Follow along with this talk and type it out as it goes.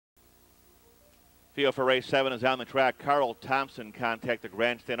Field for race 7 is on the track. Carl Thompson, contact the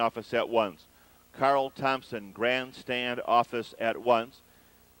grandstand office at once. Carl Thompson, grandstand office at once.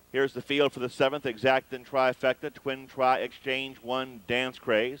 Here's the field for the 7th, exact and trifecta, twin tri-exchange, 1 Dance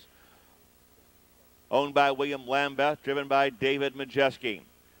Craze. Owned by William Lambeth, driven by David Majeski.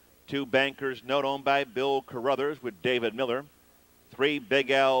 2 Bankers Note, owned by Bill Carruthers with David Miller. 3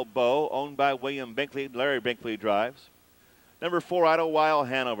 Big Al Bow, owned by William Binkley. Larry Binkley drives. Number 4, Idlewild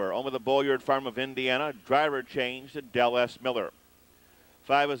Hanover, owned by the Bolyard Farm of Indiana. Driver change to Del S. Miller.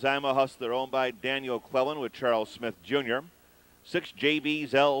 5 is I'm a Hustler, owned by Daniel Clellan with Charles Smith Jr. 6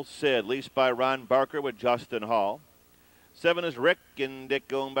 JB's L. Sid, leased by Ron Barker with Justin Hall. 7 is Rick and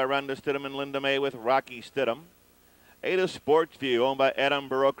Dick, owned by Rhonda Stidham and Linda May with Rocky Stidham. 8 is Sports View, owned by Adam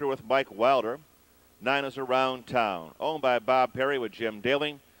Baroker with Mike Wilder. 9 is Around Town, owned by Bob Perry with Jim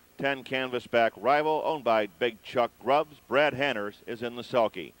Daly. 10 Canvasback Rival, owned by Big Chuck Grubbs. Brad Hanners is in the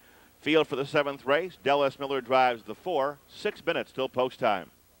sulky. Field for the 7th race. Del S. Miller drives the 4. 6 minutes till post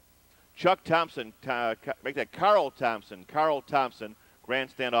time. Chuck Thompson, make that Carl Thompson. Carl Thompson,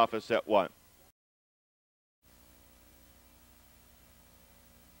 grandstand office at 1.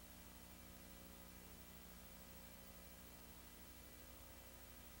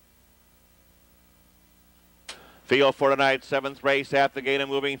 Field for tonight's 7th race at the gate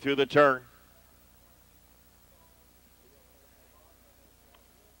and moving through the turn.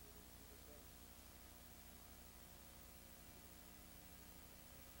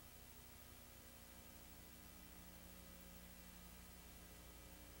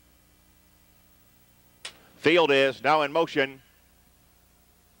 Field is now in motion.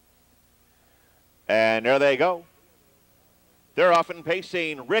 And there they go. They're off and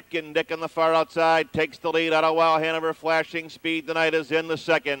pacing. Rick and Dick on the far outside takes the lead. Idlewild Hanover flashing speed tonight is in the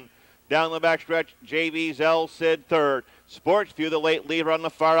 2nd. Down the backstretch, JV's L. Sid 3rd. Sports View, the late leader on the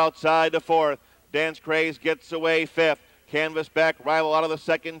far outside to 4th. Dance Craze gets away 5th. Canvasback Rival out of the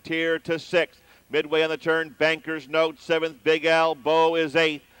 2nd tier to 6th. Midway on the turn, Banker's Note 7th. Big Al Bow is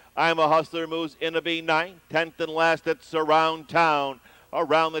 8th. I'm a Hustler moves in to be 9th. 10th and last, it's Around Town.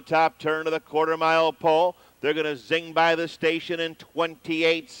 Around the top turn of the quarter-mile pole. They're going to zing by the station in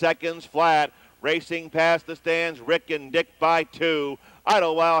 28 seconds flat. Racing past the stands, Rick and Dick by 2.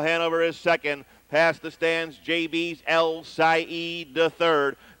 Idlewild Hanover is 2nd. Past the stands, JB's El Saeed the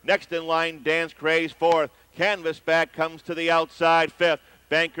 3rd. Next in line, Dance Craze 4th. Canvasback comes to the outside 5th.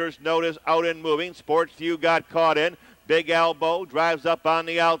 Banker's Note is out and moving. Sports View got caught in. Big Elbow drives up on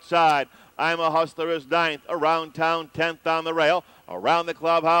the outside. I'm a Hustler is 9th. Around Town 10th on the rail. Around the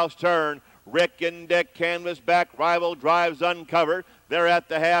clubhouse turn. Rick and Dick, Canvasback Rival drives uncovered. They're at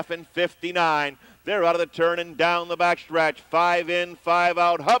the half in 59. They're out of the turn and down the backstretch. 5 in, 5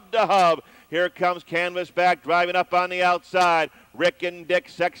 out, hub to hub. Here comes Canvasback driving up on the outside. Rick and Dick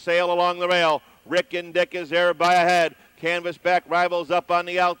sex sail along the rail. Rick and Dick is there by a head. Canvasback Rival's up on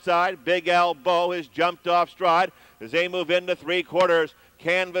the outside. Big Elbow has jumped off stride as they move into 3/4.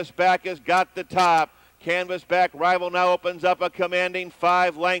 Canvasback has got the top. Canvasback Rival now opens up a commanding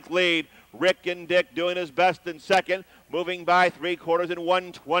 5-length lead. Rick and Dick doing his best in 2nd, moving by 3/4 in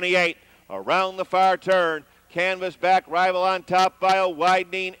 1:28. Around the far turn, Canvasback Rival on top by a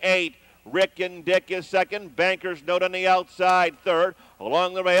widening 8. Rick and Dick is 2nd. Banker's Note on the outside 3rd.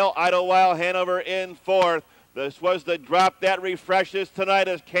 Along the rail, Idlewild Hanover in 4th. This was the drop that refreshes tonight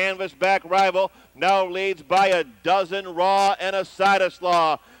as Canvasback Rival now leads by a dozen raw and a side of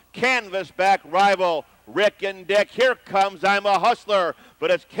slaw. Canvasback Rival, Rick and Dick. Here comes I'm a Hustler,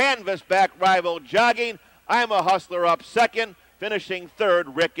 but it's Canvasback Rival jogging. I'm a Hustler up 2nd, finishing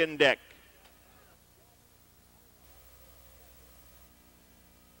 3rd, Rick and Dick.